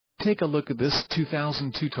Take a look at this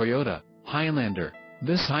 2002 Toyota Highlander.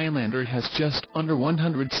 This Highlander has just under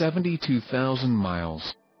 172,000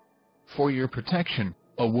 miles. For your protection,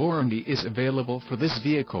 a warranty is available for this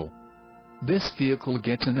vehicle. This vehicle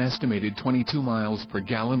gets an estimated 22 miles per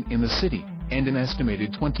gallon in the city, and an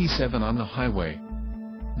estimated 27 on the highway.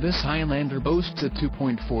 This Highlander boasts a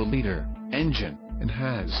 2.4-liter engine, and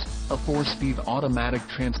has a 4-speed automatic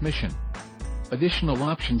transmission. Additional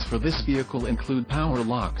options for this vehicle include power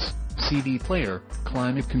locks, CD player,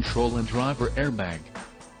 climate control and driver airbag.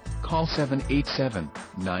 Call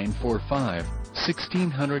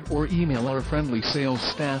 787-945-1600 or email our friendly sales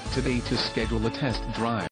staff today to schedule a test drive.